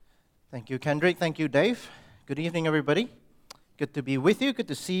Thank you, Kendrick. Thank you, Dave. Good evening, everybody. Good to be with you. Good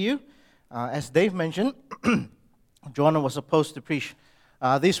to see you. As Dave mentioned, Jonah was supposed to preach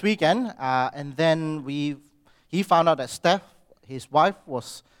this weekend, and then he found out that Steph, his wife,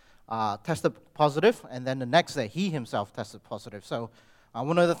 was tested positive, and then the next day he himself tested positive. So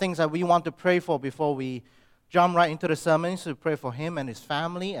one of the things that we want to pray for before we jump right into the sermon is to pray for him and his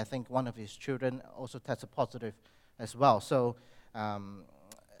family. I think one of his children also tested positive as well. So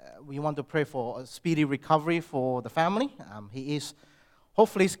we want to pray for a speedy recovery for the family. He is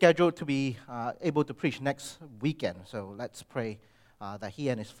hopefully scheduled to be able to preach next weekend. So let's pray that he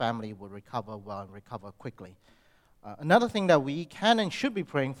and his family will recover well and recover quickly. Another thing that we can and should be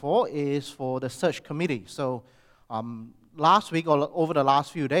praying for is for the search committee. So last week or over the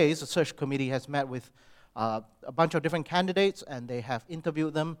last few days, the search committee has met with a bunch of different candidates, and they have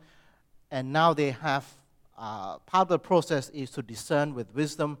interviewed them, and now they have part of the process is to discern with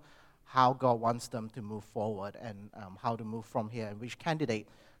wisdom how God wants them to move forward and how to move from here, and which candidate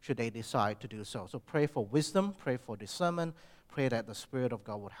should they decide to do so. So pray for wisdom, pray for discernment, pray that the Spirit of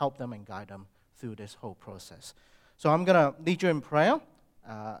God would help them and guide them through this whole process. So I'm going to lead you in prayer.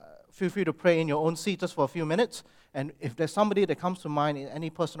 Feel free to pray in your own seat just for a few minutes, and if there's somebody that comes to mind in any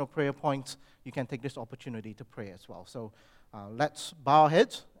personal prayer points, you can take this opportunity to pray as well. So let's bow our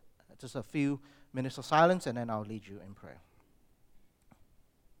heads, just a few minutes of silence, and then I'll lead you in prayer.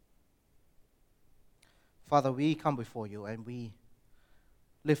 Father, we come before you and we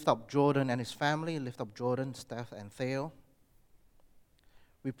lift up Jordan and his family, lift up Jordan, Steph, and Theo.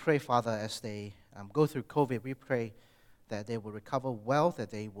 We pray, Father, as they go through COVID, we pray that they will recover well,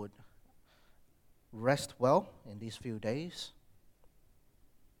 that they would rest well in these few days.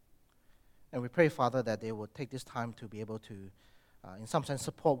 And we pray, Father, that they would take this time to be able to, in some sense,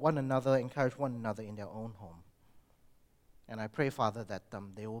 support one another, encourage one another in their own home. And I pray, Father, that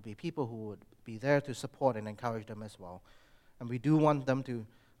there will be people who would be there to support and encourage them as well. And we do want them to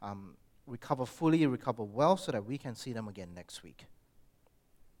recover fully, recover well, so that we can see them again next week.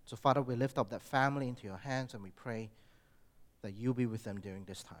 So, Father, we lift up that family into your hands, and we pray that you'll be with them during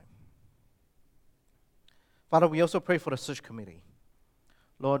this time. Father, we also pray for the search committee.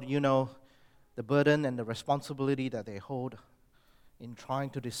 Lord, you know the burden and the responsibility that they hold in trying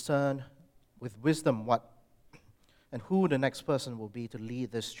to discern with wisdom what and who the next person will be to lead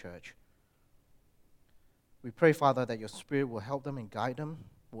this church. We pray, Father, that your Spirit will help them and guide them,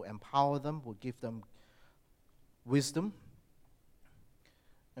 will empower them, will give them wisdom.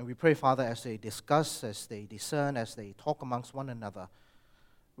 And we pray, Father, as they discuss, as they discern, as they talk amongst one another,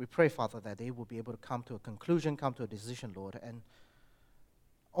 we pray, Father, that they will be able to come to a conclusion, come to a decision, Lord, and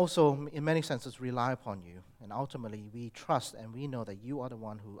also, in many senses, rely upon you. And ultimately, we trust and we know that you are the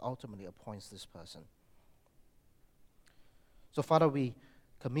one who ultimately appoints this person. So, Father, we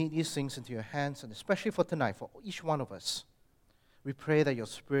commit these things into your hands, and especially for tonight, for each one of us, we pray that your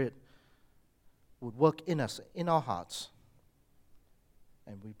Spirit would work in us, in our hearts.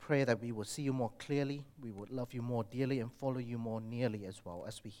 And we pray that we will see you more clearly, we would love you more dearly, and follow you more nearly as well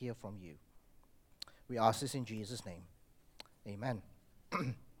as we hear from you. We ask this in Jesus' name. Amen.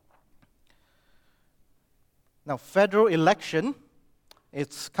 Now, federal election,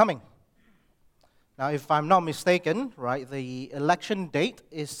 it's coming. Now, if I'm not mistaken, right, the election date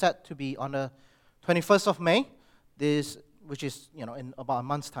is set to be on the 21st of May, which is, in about a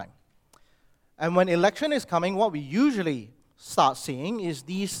month's time. And when election is coming, what we usually start seeing is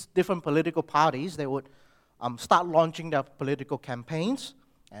these different political parties, they would start launching their political campaigns,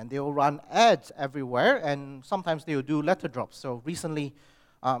 and they will run ads everywhere, and sometimes they will do letter drops. So recently,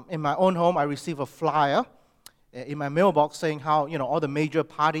 in my own home, I received a flyer in my mailbox saying how, all the major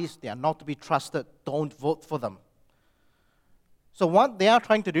parties, they are not to be trusted, don't vote for them. So what they are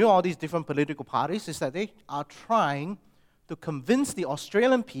trying to do, all these different political parties, is that they are trying to convince the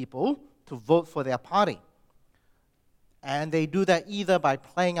Australian people to vote for their party. And they do that either by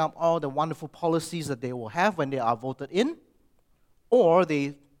playing up all the wonderful policies that they will have when they are voted in, or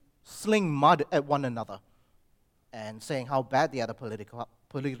they sling mud at one another and saying how bad the other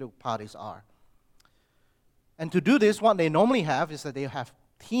political parties are. And to do this, what they normally have is that they have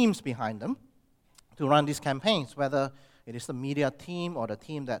teams behind them to run these campaigns, whether it is the media team or the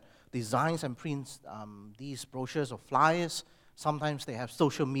team that designs and prints these brochures or flyers. Sometimes they have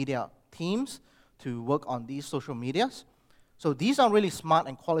social media teams to work on these social medias. So these are really smart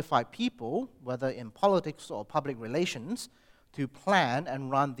and qualified people, whether in politics or public relations, to plan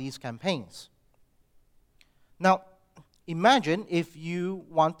and run these campaigns. Now, imagine if you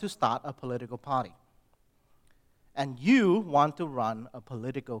want to start a political party and you want to run a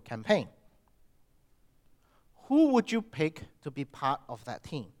political campaign. Who would you pick to be part of that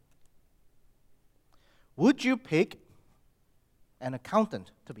team? Would you pick an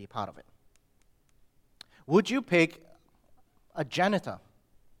accountant to be part of it? Would you pick a janitor?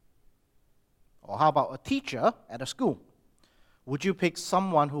 Or how about a teacher at a school? Would you pick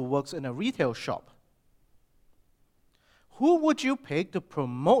someone who works in a retail shop? Who would you pick to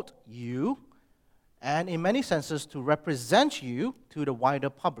promote you and, in many senses, to represent you to the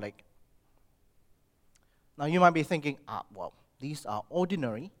wider public? Now, you might be thinking, well, these are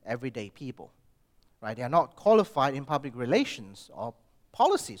ordinary, everyday people, right? They are not qualified in public relations or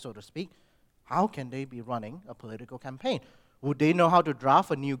policy, so to speak. How can they be running a political campaign? Would they know how to draft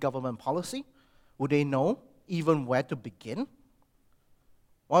a new government policy? Would they know even where to begin?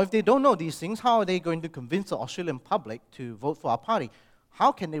 Well, if they don't know these things, how are they going to convince the Australian public to vote for our party?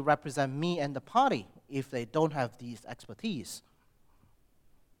 How can they represent me and the party if they don't have these expertise?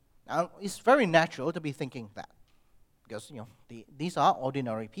 Now, it's very natural to be thinking that, because these are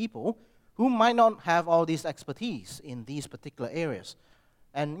ordinary people who might not have all this expertise in these particular areas.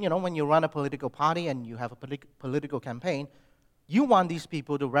 And when you run a political party and you have a political campaign, you want these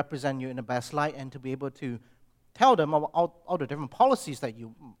people to represent you in the best light and to be able to tell them about all the different policies that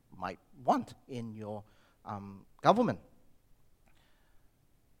you might want in your government.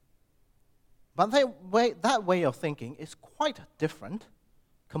 But that way of thinking is quite different,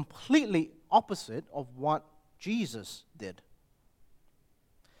 completely opposite of what Jesus did.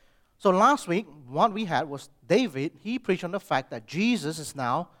 So last week, what we had was David. He preached on the fact that Jesus is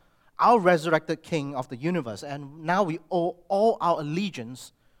now our resurrected King of the universe, and now we owe all our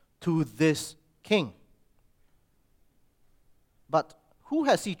allegiance to this King. But who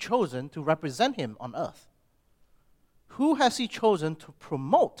has he chosen to represent him on earth? Who has he chosen to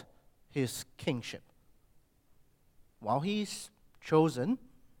promote his kingship? Well, he's chosen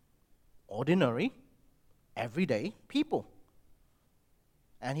ordinary, everyday people.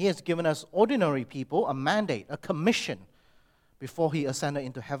 And he has given us ordinary people a mandate, a commission, before he ascended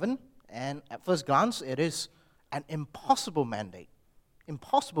into heaven. And at first glance, it is an impossible mandate,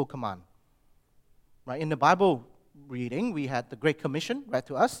 impossible command. Right? In the Bible reading, we had the Great Commission read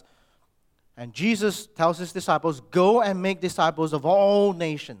to us. And Jesus tells his disciples, go and make disciples of all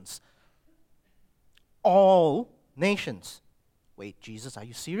nations. All nations. Wait, Jesus, are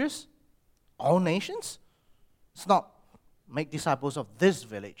you serious? All nations? It's not make disciples of this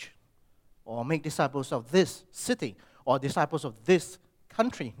village, or make disciples of this city, or disciples of this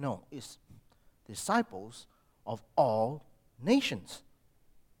country. No, it's disciples of all nations.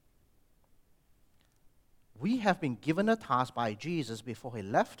 We have been given a task by Jesus before he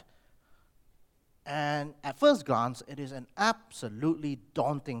left, and at first glance, it is an absolutely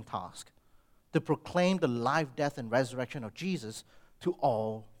daunting task to proclaim the life, death, and resurrection of Jesus to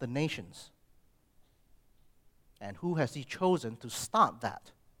all the nations. And who has he chosen to start that?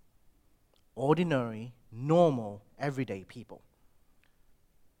 Ordinary, normal, everyday people.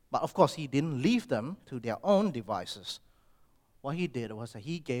 But of course, he didn't leave them to their own devices. What he did was that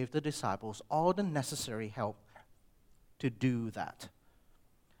he gave the disciples all the necessary help to do that.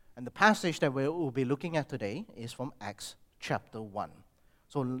 And the passage that we will be looking at today is from Acts chapter 1.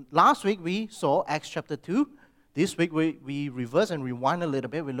 So last week we saw Acts chapter 2. This week we reverse and rewind a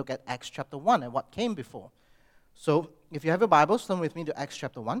little bit. We look at Acts chapter 1 and what came before. So if you have your Bibles, turn with me to Acts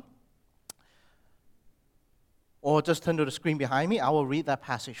chapter 1. Or just turn to the screen behind me. I will read that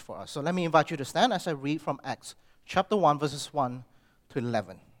passage for us. So let me invite you to stand as I read from Acts chapter 1, verses 1 to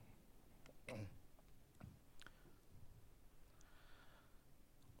 11.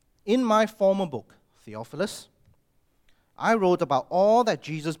 In my former book, Theophilus, I wrote about all that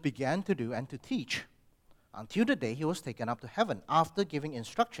Jesus began to do and to teach until the day he was taken up to heaven, after giving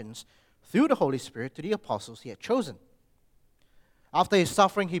instructions through the Holy Spirit to the apostles he had chosen. After his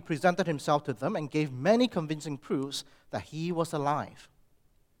suffering, he presented himself to them and gave many convincing proofs that he was alive.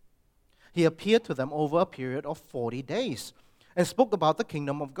 He appeared to them over a period of 40 days and spoke about the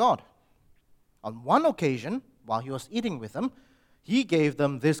kingdom of God. On one occasion, while he was eating with them, he gave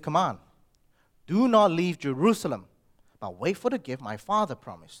them this command: do not leave Jerusalem, but wait for the gift my Father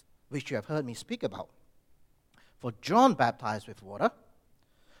promised, which you have heard me speak about. For John baptized with water,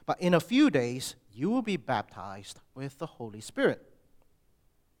 but in a few days you will be baptized with the Holy Spirit.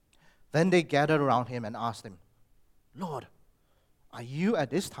 Then they gathered around him and asked him, Lord, are you at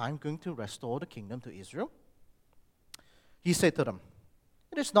this time going to restore the kingdom to Israel? He said to them,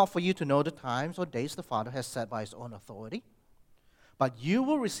 it is not for you to know the times or days the Father has set by his own authority, but you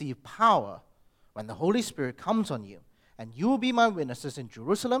will receive power when the Holy Spirit comes on you, and you will be my witnesses in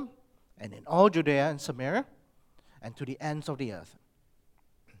Jerusalem and in all Judea and Samaria and to the ends of the earth.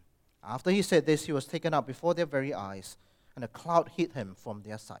 After he said this, he was taken up before their very eyes, and a cloud hid him from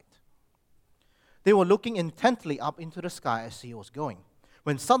their sight. They were looking intently up into the sky as he was going,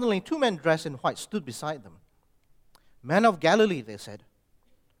 when suddenly 2 men dressed in white stood beside them. "Men of Galilee," they said,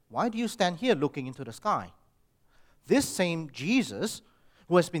 "why do you stand here looking into the sky? This same Jesus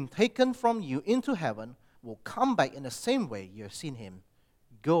who has been taken from you into heaven will come back in the same way you have seen him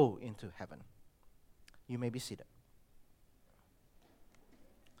go into heaven." You may be seated.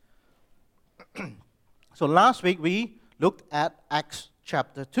 So last week we looked at Acts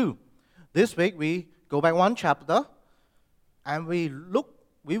chapter 2. This week we go back one chapter and we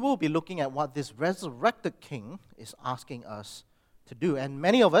will be looking at what this resurrected king is asking us to do. And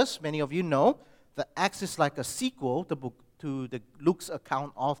many of you know that Acts is like a sequel to the Luke's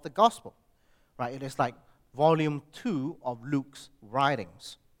account of the gospel. Right? It is like volume 2 of Luke's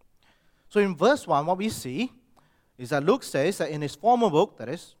writings. So in verse 1, what we see is that Luke says that in his former book, that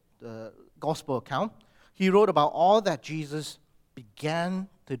is the gospel account, he wrote about all that Jesus began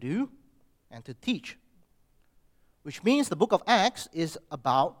to do and to teach, which means the book of Acts is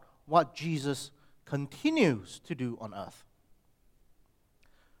about what Jesus continues to do on earth.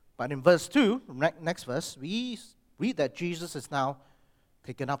 But in verse 2, next verse, we read that Jesus is now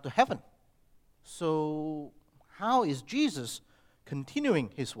taken up to heaven. So how is Jesus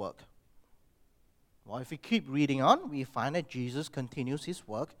continuing his work? Well, if we keep reading on, we find that Jesus continues his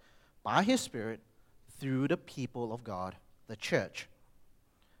work by his Spirit through the people of God, the church.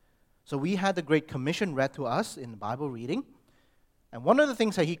 So we had the Great Commission read to us in the Bible reading. And one of the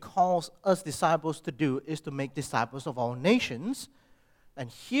things that he calls us disciples to do is to make disciples of all nations. And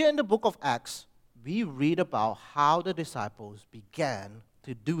here in the book of Acts, we read about how the disciples began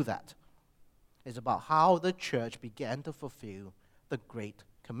to do that. It's about how the church began to fulfill the Great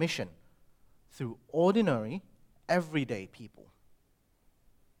Commission through ordinary, everyday people.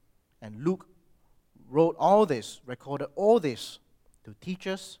 And Luke wrote all this, recorded all this to teach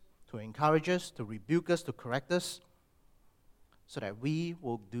us, to encourage us, to rebuke us, to correct us, so that we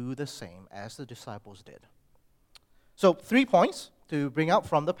will do the same as the disciples did. So 3 points to bring out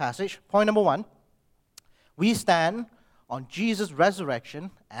from the passage. Point number 1, we stand on Jesus'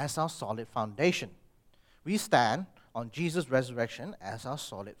 resurrection as our solid foundation. We stand on Jesus' resurrection as our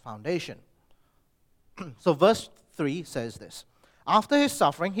solid foundation. So verse 3 says this: "After his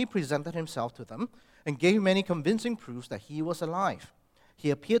suffering, he presented himself to them and gave many convincing proofs that he was alive.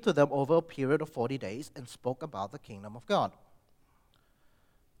 He appeared to them over a period of 40 days and spoke about the kingdom of God."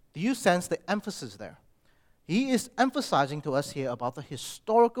 Do you sense the emphasis there? He is emphasizing to us here about the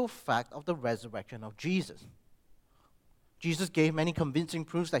historical fact of the resurrection of Jesus. Jesus gave many convincing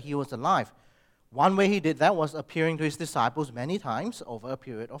proofs that he was alive. One way he did that was appearing to his disciples many times over a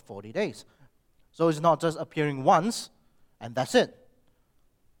period of 40 days. So it's not just appearing once and that's it.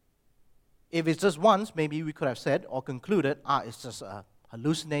 If it's just once, maybe we could have said or concluded, it's just a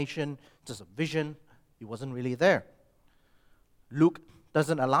hallucination, just a vision. He wasn't really there. Luke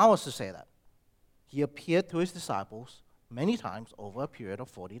doesn't allow us to say that. He appeared to his disciples many times over a period of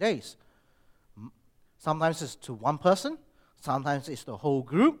 40 days. Sometimes it's to one person, sometimes it's the whole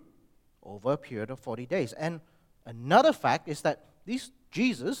group over a period of 40 days. And another fact is that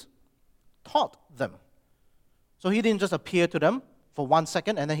Jesus taught them. So he didn't just appear to them for 1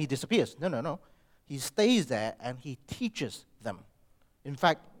 second and then he disappears. No. He stays there and he teaches them. In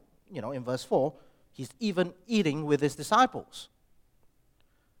fact, in verse 4, he's even eating with his disciples.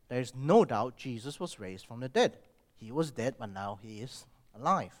 There is no doubt Jesus was raised from the dead. He was dead, but now he is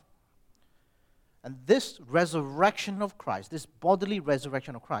alive. And this resurrection of Christ, this bodily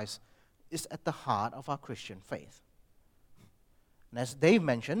resurrection of Christ, is at the heart of our Christian faith. And as Dave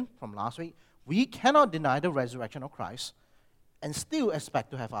mentioned from last week, we cannot deny the resurrection of Christ and still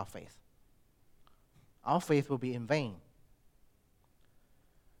expect to have our faith. Our faith will be in vain.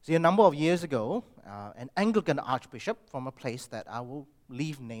 See, a number of years ago, an Anglican archbishop from a place that I will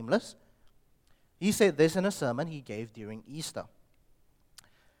leave nameless, he said this in a sermon he gave during Easter.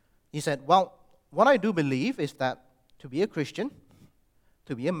 He said, "Well, what I do believe is that to be a Christian,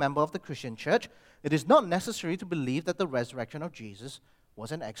 to be a member of the Christian church, it is not necessary to believe that the resurrection of Jesus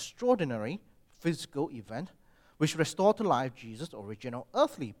was an extraordinary physical event which restored to life Jesus' original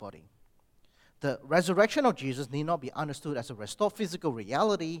earthly body. The resurrection of Jesus need not be understood as a restored physical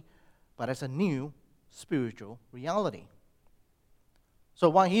reality, but as a new spiritual reality." So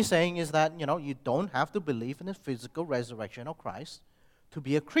what he's saying is that, you don't have to believe in the physical resurrection of Christ to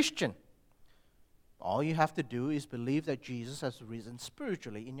be a Christian. All you have to do is believe that Jesus has risen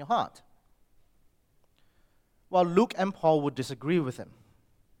spiritually in your heart. Well, Luke and Paul would disagree with him.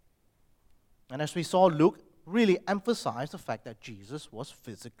 And as we saw, Luke really emphasized the fact that Jesus was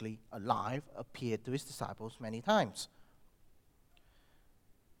physically alive, appeared to his disciples many times.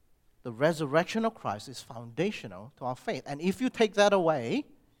 the resurrection of Christ is foundational to our faith. And if you take that away,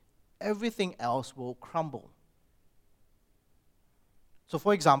 everything else will crumble. So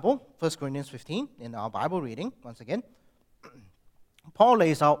for example, 1 Corinthians 15, in our Bible reading, once again, Paul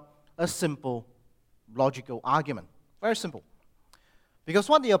lays out a simple logical argument. Very simple. Because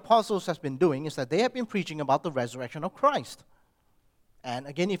what the apostles have been doing is that they have been preaching about the resurrection of Christ. And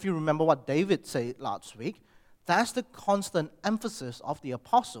again, if you remember what David said last week, that's the constant emphasis of the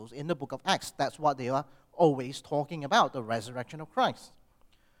apostles in the book of Acts. That's what they are always talking about, the resurrection of Christ.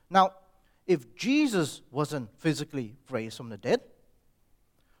 Now, if Jesus wasn't physically raised from the dead,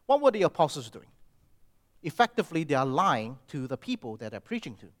 what were the apostles doing? Effectively, they are lying to the people that they're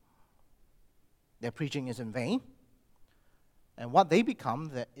preaching to. Their preaching is in vain. And what they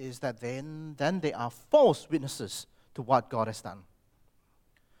become is that then they are false witnesses to what God has done.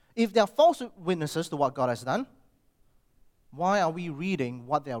 If they are false witnesses to what God has done, why are we reading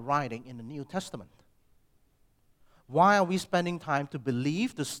what they are writing in the New Testament? Why are we spending time to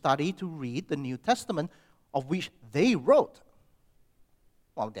believe, to study, to read the New Testament of which they wrote?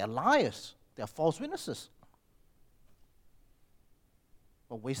 Well, they're liars. They're false witnesses.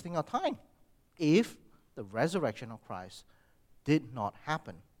 We're wasting our time if the resurrection of Christ did not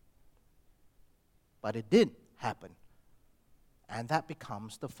happen. But it did happen. And that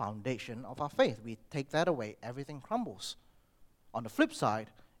becomes the foundation of our faith. We take that away, everything crumbles. On the flip side,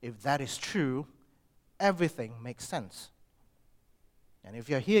 if that is true, everything makes sense. And if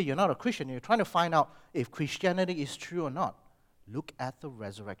you're here, you're not a Christian, you're trying to find out if Christianity is true or not, look at the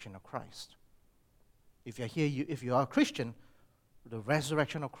resurrection of Christ. If you're here, if you are a Christian, the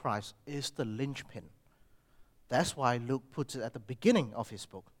resurrection of Christ is the linchpin. That's why Luke puts it at the beginning of his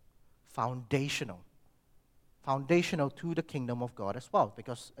book, foundational. Foundational to the kingdom of God as well.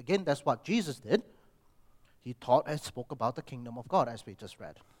 Because, again, that's what Jesus did. He taught and spoke about the kingdom of God, as we just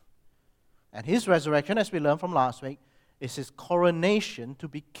read. And his resurrection, as we learned from last week, is his coronation to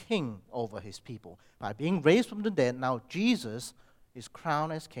be king over his people. By being raised from the dead, now Jesus is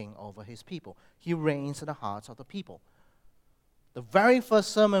crowned as king over his people. He reigns in the hearts of the people. The very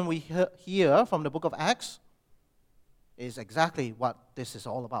first sermon we hear from the book of Acts is exactly what this is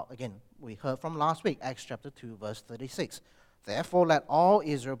all about. Again, we heard from last week, Acts chapter 2, verse 36. Therefore, let all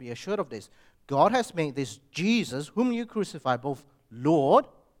Israel be assured of this. God has made this Jesus, whom you crucified, both Lord,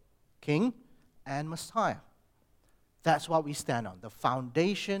 King, and Messiah. That's what we stand on, the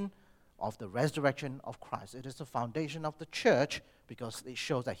foundation of the resurrection of Christ. It is the foundation of the church because it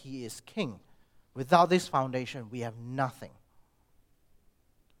shows that he is king. Without this foundation, we have nothing.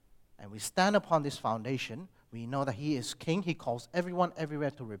 And we stand upon this foundation. We know that he is king. He calls everyone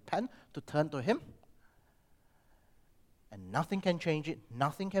everywhere to repent, to turn to him. And nothing can change it,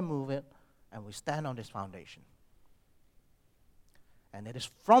 nothing can move it, and we stand on this foundation. And it is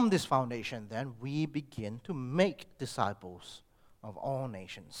from this foundation then we begin to make disciples of all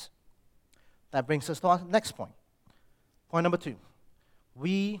nations. That brings us to our next point. Point number 2.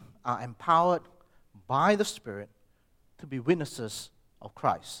 We are empowered by the Spirit to be witnesses of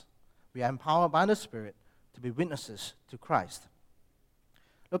Christ. We are empowered by the Spirit to be witnesses to Christ.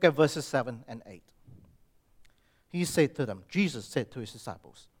 Look at verses 7 and 8. He said to them, Jesus said to his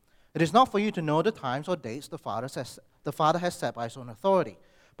disciples, "It is not for you to know the times or dates the Father has set by his own authority,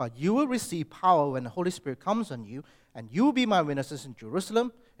 but you will receive power when the Holy Spirit comes on you, and you will be my witnesses in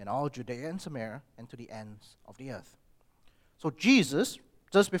Jerusalem, in all Judea and Samaria, and to the ends of the earth." So Jesus,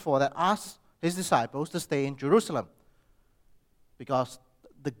 just before that, asked his disciples to stay in Jerusalem because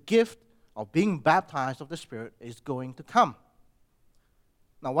the gift of being baptized of the Spirit is going to come.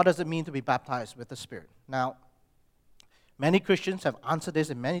 Now, what does it mean to be baptized with the Spirit? Now, many Christians have answered this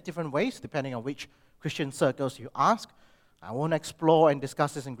in many different ways, depending on which Christian circles you ask. I won't explore and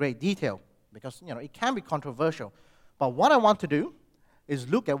discuss this in great detail because, it can be controversial. But what I want to do is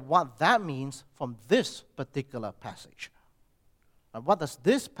look at what that means from this particular passage. And what does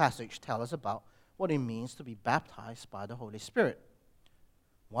this passage tell us about what it means to be baptized by the Holy Spirit?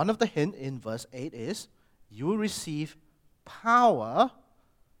 One of the hints in verse 8 is, you will receive power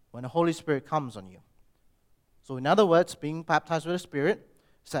when the Holy Spirit comes on you. So in other words, being baptized with the Spirit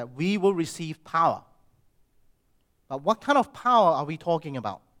is that we will receive power. But what kind of power are we talking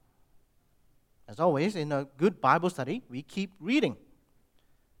about? As always, in a good Bible study, we keep reading.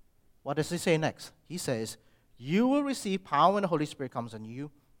 What does he say next? He says, you will receive power when the Holy Spirit comes on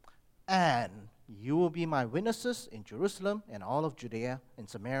you, and you will be my witnesses in Jerusalem and all of Judea and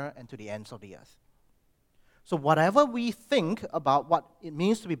Samaria and to the ends of the earth. So whatever we think about what it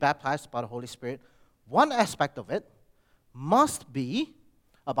means to be baptized by the Holy Spirit, one aspect of it must be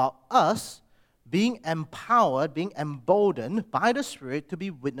about us being empowered, being emboldened by the Spirit to be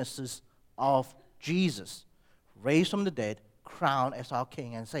witnesses of Jesus, raised from the dead, crowned as our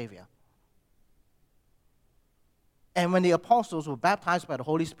King and Savior. And when the apostles were baptized by the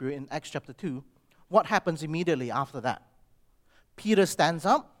Holy Spirit in Acts chapter 2, what happens immediately after that? Peter stands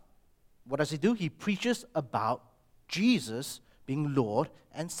up. What does he do? He preaches about Jesus being Lord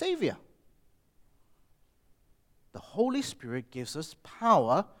and Savior. The Holy Spirit gives us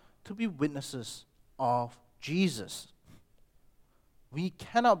power to be witnesses of Jesus. We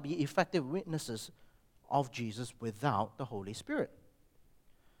cannot be effective witnesses of Jesus without the Holy Spirit.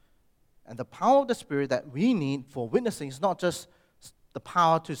 And the power of the Spirit that we need for witnessing is not just the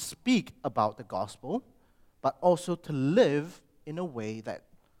power to speak about the gospel, but also to live in a way that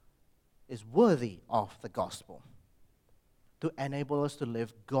is worthy of the gospel, to enable us to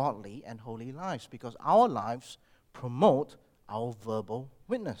live godly and holy lives, because our lives promote our verbal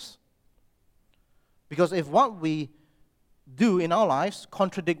witness. Because if what we do in our lives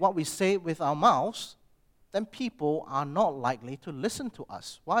contradict what we say with our mouths, then people are not likely to listen to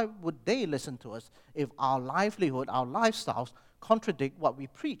us. Why would they listen to us if our livelihood, our lifestyles contradict what we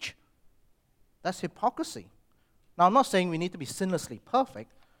preach? That's hypocrisy. Now, I'm not saying we need to be sinlessly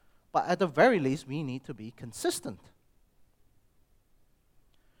perfect, but at the very least, we need to be consistent.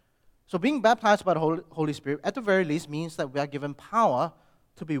 So being baptized by the Holy Spirit, at the very least, means that we are given power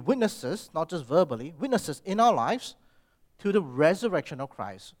to be witnesses, not just verbally, witnesses in our lives to the resurrection of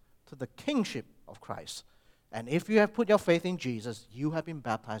Christ, to the kingship of Christ. And if you have put your faith in Jesus, you have been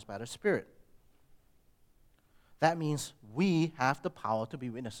baptized by the Spirit. That means we have the power to be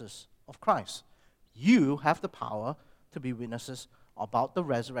witnesses of Christ. You have the power to be witnesses about the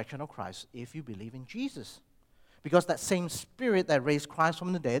resurrection of Christ if you believe in Jesus. Because that same Spirit that raised Christ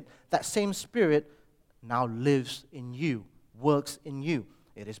from the dead, that same Spirit now lives in you, works in you.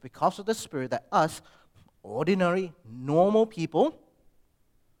 It is because of the Spirit that us, ordinary, normal people,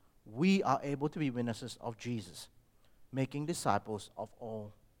 we are able to be witnesses of Jesus, making disciples of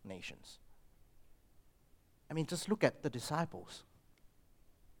all nations. I mean, just look at the disciples.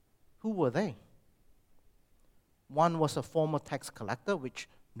 Who were they? One was a former tax collector, which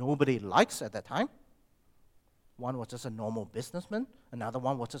nobody likes at that time. One was just a normal businessman. Another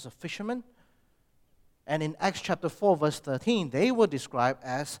one was just a fisherman. And in Acts chapter 4, verse 13, they were described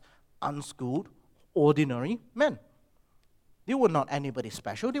as unschooled, ordinary men. They were not anybody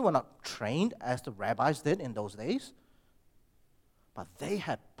special. They were not trained as the rabbis did in those days. But they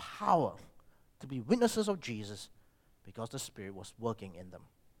had power to be witnesses of Jesus because the Spirit was working in them.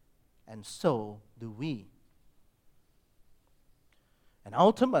 And so do we. And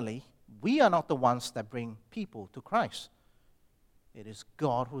ultimately, we are not the ones that bring people to Christ. It is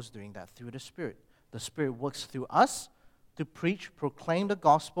God who's doing that through the Spirit. The Spirit works through us to preach, proclaim the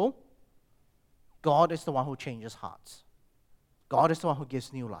gospel. God is the one who changes hearts. God is the one who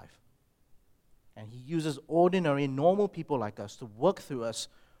gives new life. And He uses ordinary, normal people like us to work through us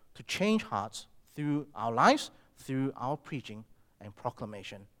to change hearts through our lives, through our preaching and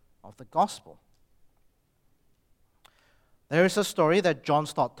proclamation of the gospel. There is a story that John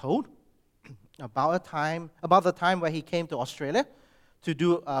Stott told about the time where he came to Australia to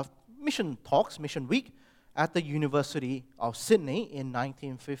do mission talks, mission week, at the University of Sydney in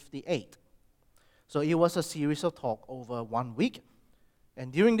 1958. So it was a series of talks over 1 week.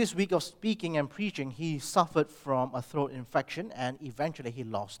 And during this week of speaking and preaching, he suffered from a throat infection and eventually he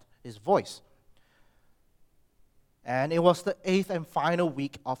lost his voice. And it was the 8th and final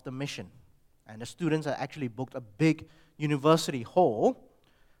week of the mission. And the students had actually booked a big university hall,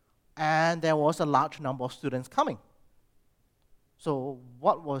 and there was a large number of students coming. So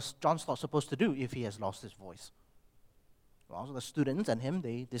what was John Stott supposed to do if he has lost his voice? Well, so the students and him,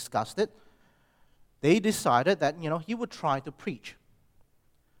 they discussed it. They decided that, he would try to preach.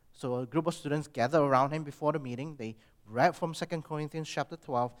 So a group of students gathered around him before the meeting. They read from 2 Corinthians chapter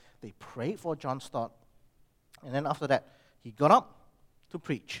 12. They prayed for John Stott. And then after that, he got up to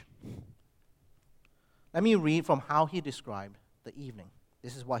preach. Let me read from how he described the evening.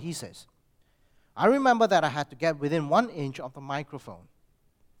 This is what he says. I remember that I had to get within 1 inch of the microphone.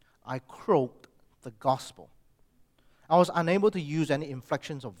 I croaked the gospel. I was unable to use any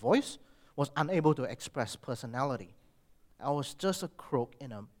inflections of voice, was unable to express personality. I was just a croak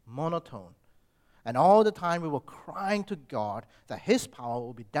in a monotone. And all the time we were crying to God that His power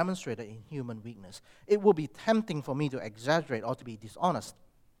will be demonstrated in human weakness. It will be tempting for me to exaggerate or to be dishonest.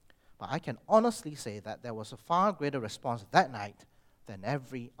 But I can honestly say that there was a far greater response that night than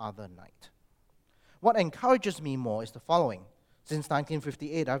every other night. What encourages me more is the following. Since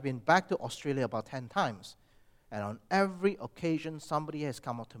 1958, I've been back to Australia about 10 times. And on every occasion, somebody has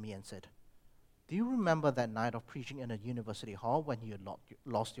come up to me and said, do you remember that night of preaching in a university hall when you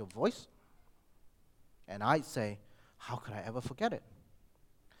lost your voice? And I'd say, how could I ever forget it?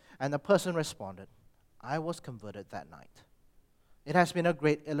 And the person responded, I was converted that night. It has been a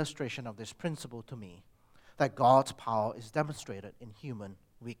great illustration of this principle to me, that God's power is demonstrated in human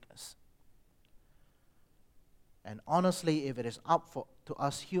weakness. And honestly, if it is up to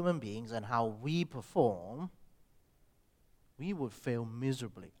us human beings and how we perform, we would fail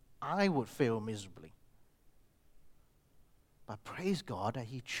miserably. I would fail miserably. But praise God that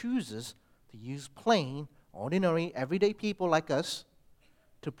He chooses to use plain, ordinary, everyday people like us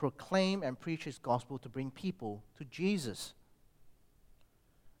to proclaim and preach His gospel to bring people to Jesus.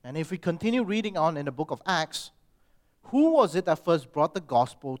 And if we continue reading on in the book of Acts, who was it that first brought the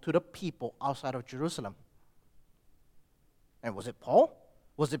gospel to the people outside of Jerusalem? And was it Paul?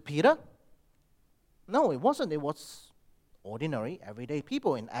 Was it Peter? No, it wasn't. It was ordinary, everyday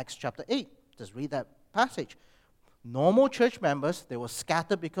people in Acts chapter 8. Just read that passage. Normal church members, they were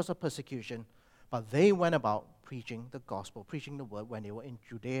scattered because of persecution, but they went about preaching the gospel, preaching the word when they were in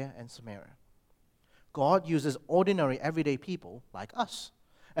Judea and Samaria. God uses ordinary, everyday people like us,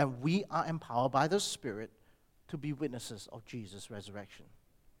 and we are empowered by the Spirit to be witnesses of Jesus' resurrection.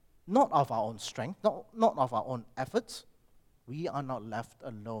 Not of our own strength, not of our own efforts. We are not left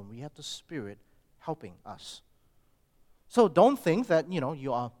alone. We have the Spirit helping us. So don't think that,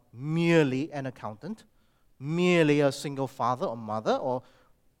 you are merely an accountant, merely a single father or mother, or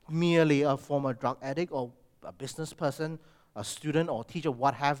merely a former drug addict or a business person, a student or teacher,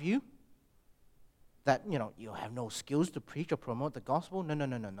 what have you, that, you have no skills to preach or promote the gospel.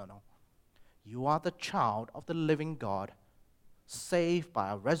 No. You are the child of the living God, saved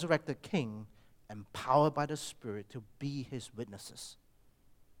by a resurrected King, empowered by the Spirit to be His witnesses.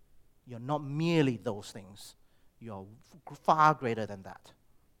 You're not merely those things. You're far greater than that.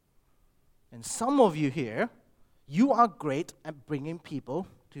 And some of you here, you are great at bringing people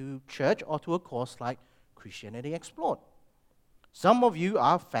to church or to a course like Christianity Explored. Some of you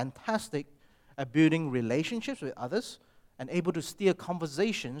are fantastic at building relationships with others and able to steer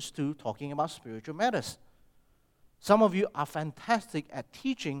conversations to talking about spiritual matters. Some of you are fantastic at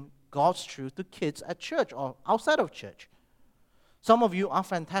teaching God's truth to kids at church or outside of church. Some of you are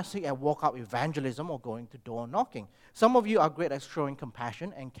fantastic at walk-out evangelism or going to door knocking. Some of you are great at showing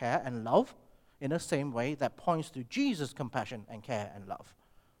compassion and care and love in the same way that points to Jesus' compassion and care and love.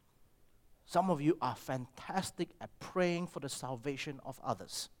 Some of you are fantastic at praying for the salvation of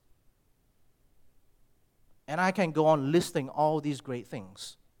others. And I can go on listing all these great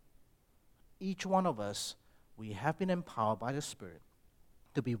things. Each one of us, we have been empowered by the Spirit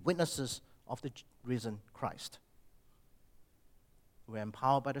to be witnesses of the risen Christ. We're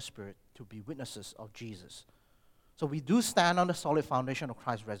empowered by the Spirit to be witnesses of Jesus. So we do stand on the solid foundation of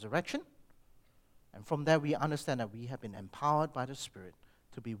Christ's resurrection. And from there we understand that we have been empowered by the Spirit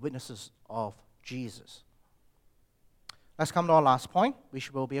to be witnesses of Jesus. Let's come to our last point,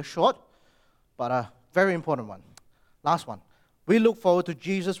 which will be a short but a very important one. Last one. We look forward to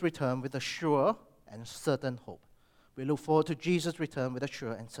Jesus' return with a sure and certain hope. We look forward to Jesus' return with a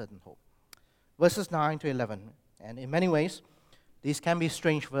sure and certain hope. Verses 9 to 11. And in many ways, these can be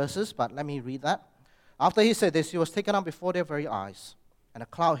strange verses, but let me read that. After he said this, he was taken up before their very eyes, and a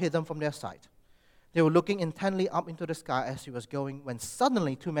cloud hid them from their sight. They were looking intently up into the sky as he was going, when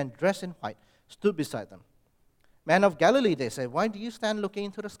suddenly 2 men dressed in white stood beside them. Men of Galilee, they said, why do you stand looking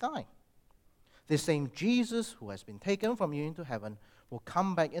into the sky? This same Jesus who has been taken from you into heaven will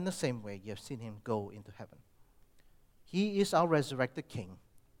come back in the same way you have seen him go into heaven. He is our resurrected King.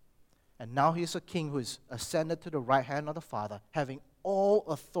 And now he is a King who is ascended to the right hand of the Father, having all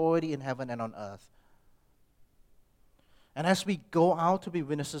authority in heaven and on earth. And as we go out to be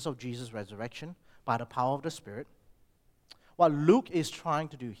witnesses of Jesus' resurrection by the power of the Spirit, what Luke is trying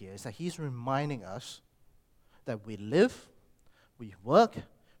to do here is that he's reminding us that we live, we work,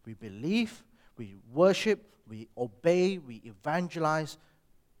 we believe, we worship, we obey, we evangelize,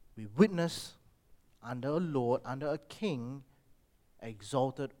 we witness under a Lord, under a King,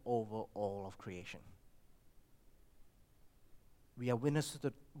 exalted over all of creation. We are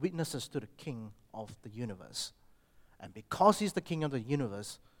witnesses to the King of the universe. And because he's the King of the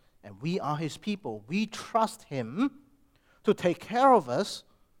universe, and we are his people, we trust him to take care of us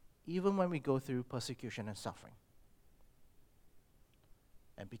even when we go through persecution and suffering.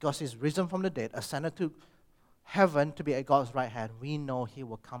 And because he's risen from the dead, ascended to heaven to be at God's right hand, we know he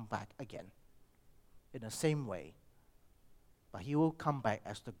will come back again in the same way. But he will come back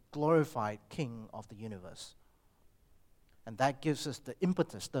as the glorified King of the universe. And that gives us the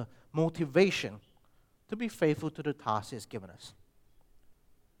impetus, the motivation to be faithful to the task he has given us.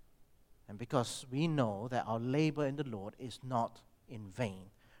 And because we know that our labor in the Lord is not in vain,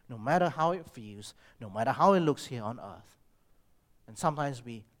 no matter how it feels, no matter how it looks here on earth. And sometimes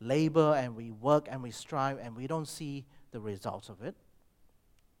we labor and we work and we strive and we don't see the results of it.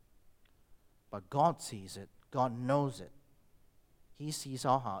 But God sees it. God knows it. He sees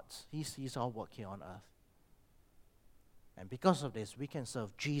our hearts. He sees our work here on earth. And because of this, we can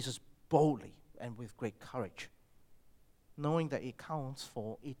serve Jesus boldly and with great courage, knowing that it counts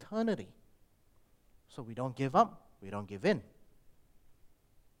for eternity. So we don't give up, we don't give in.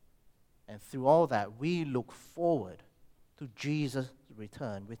 And through all that, we look forward to Jesus'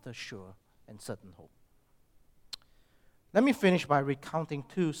 return with a sure and certain hope. Let me finish by recounting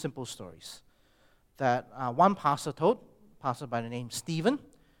two simple stories that one pastor told, pastor by the name Stephen.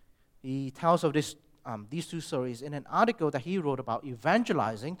 He tells of these two stories in an article that he wrote about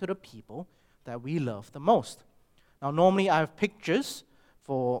evangelizing to the people that we love the most. Now, normally I have pictures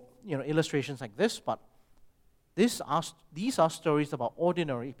for illustrations like this, but these are stories about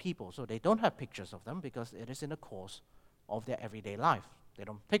ordinary people, so they don't have pictures of them because it is in the course of their everyday life. They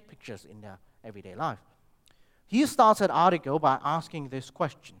don't take pictures in their everyday life. He starts an article by asking this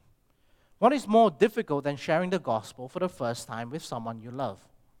question: what is more difficult than sharing the gospel for the first time with someone you love?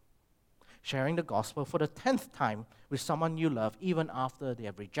 Sharing the gospel for the 10th time with someone you love, even after they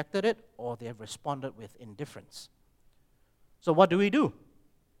have rejected it or they have responded with indifference. So what do?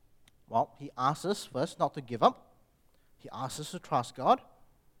 Well, he asks us first not to give up. He asks us to trust God.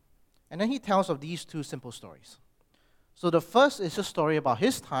 And then he tells of these two simple stories. So the first is a story about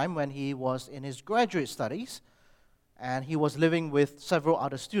his time when he was in his graduate studies and he was living with several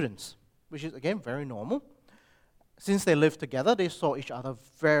other students, which is, again, very normal. Since they lived together, they saw each other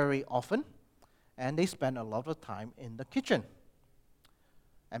very often, and they spent a lot of time in the kitchen.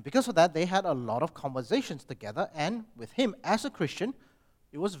 And because of that, they had a lot of conversations together, and with him as a Christian,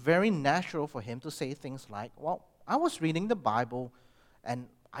 it was very natural for him to say things like, well, I was reading the Bible, and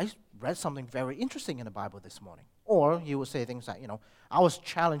I read something very interesting in the Bible this morning. Or he would say things like, I was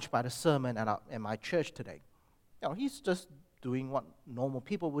challenged by the sermon at my church today. He's just doing what normal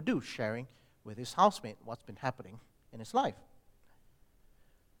people would do, sharing with his housemate what's been happening in his life.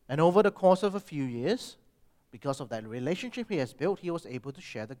 And over the course of a few years, because of that relationship he has built, he was able to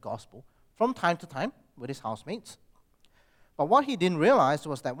share the gospel from time to time with his housemates. But what he didn't realize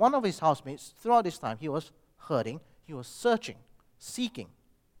was that one of his housemates, throughout this time, he was hurting, he was searching, seeking.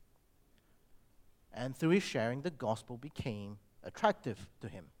 And through his sharing, the gospel became attractive to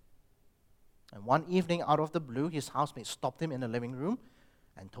him. And one evening, out of the blue, his housemate stopped him in the living room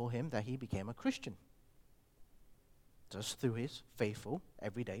and told him that he became a Christian, just through his faithful,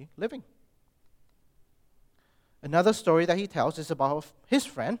 everyday living. Another story that he tells is about his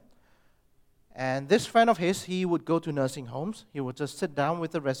friend. And this friend of his, he would go to nursing homes. He would just sit down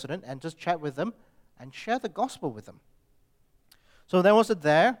with the resident and just chat with them and share the gospel with them. So there was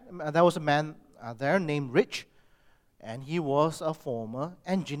a man there named Rich, and he was a former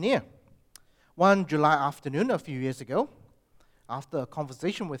engineer. One July afternoon a few years ago, after a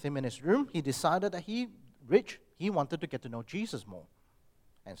conversation with him in his room, he decided that he wanted to get to know Jesus more.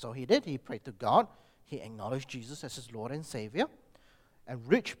 And so he did. He prayed to God. He acknowledged Jesus as his Lord and Savior. And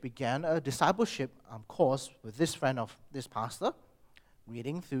Rich began a discipleship course with this friend of this pastor,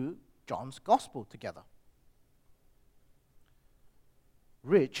 reading through John's Gospel together.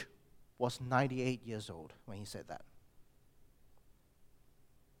 Rich was 98 years old when he said that.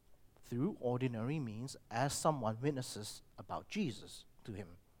 Through ordinary means, as someone witnesses about Jesus to him.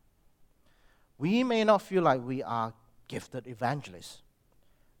 We may not feel like we are gifted evangelists.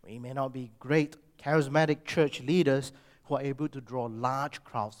 We may not be great charismatic church leaders who are able to draw large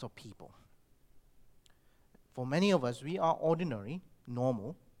crowds of people. For many of us, we are ordinary,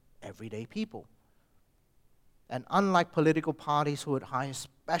 normal, everyday people. And unlike political parties who would hire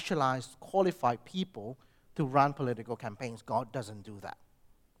specialized, qualified people to run political campaigns, God doesn't do that.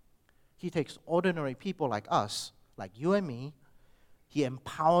 He takes ordinary people like us, like you and me. He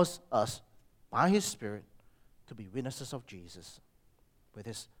empowers us by His Spirit to be witnesses of Jesus with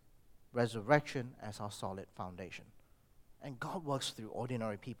His resurrection as our solid foundation. And God works through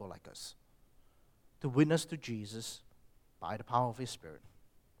ordinary people like us to witness to Jesus by the power of His Spirit.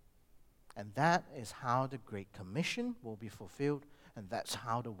 And that is how the Great Commission will be fulfilled, and that's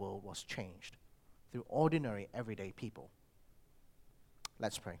how the world was changed, through ordinary, everyday people.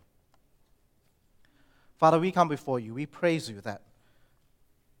 Let's pray. Father, we come before you. We praise you that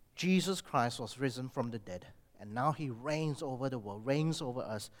Jesus Christ was risen from the dead, and now He reigns over the world, reigns over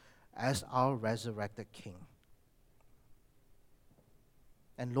us as our resurrected King.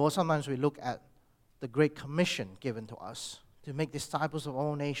 And Lord, sometimes we look at the Great Commission given to us to make disciples of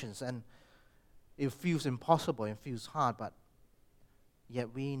all nations, and it feels impossible, it feels hard, but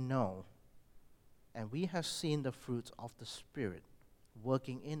yet we know and we have seen the fruits of the Spirit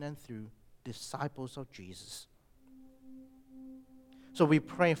working in and through disciples of Jesus. So we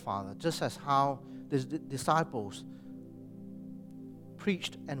pray, Father, just as how the disciples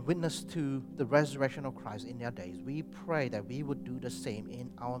preached and witnessed to the resurrection of Christ in their days, we pray that we would do the same in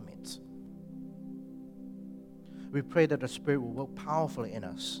our midst. We pray that the Spirit will work powerfully in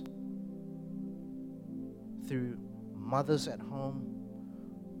us through mothers at home,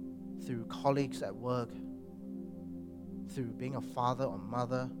 through colleagues at work, through being a father or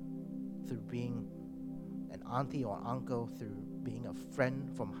mother, through being an auntie or uncle, through being a friend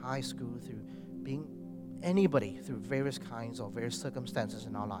from high school, through being anybody, through various kinds or various circumstances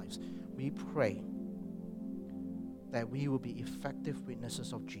in our lives. We pray that we will be effective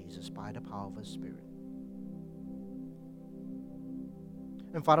witnesses of Jesus by the power of His Spirit.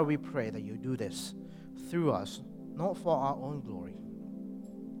 And Father, we pray that you do this through us, not for our own glory.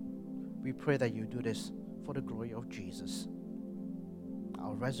 We pray that you do this for the glory of Jesus,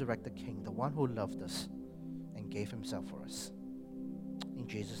 our resurrected King, the one who loved us and gave Himself for us. In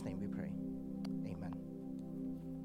Jesus' name we pray.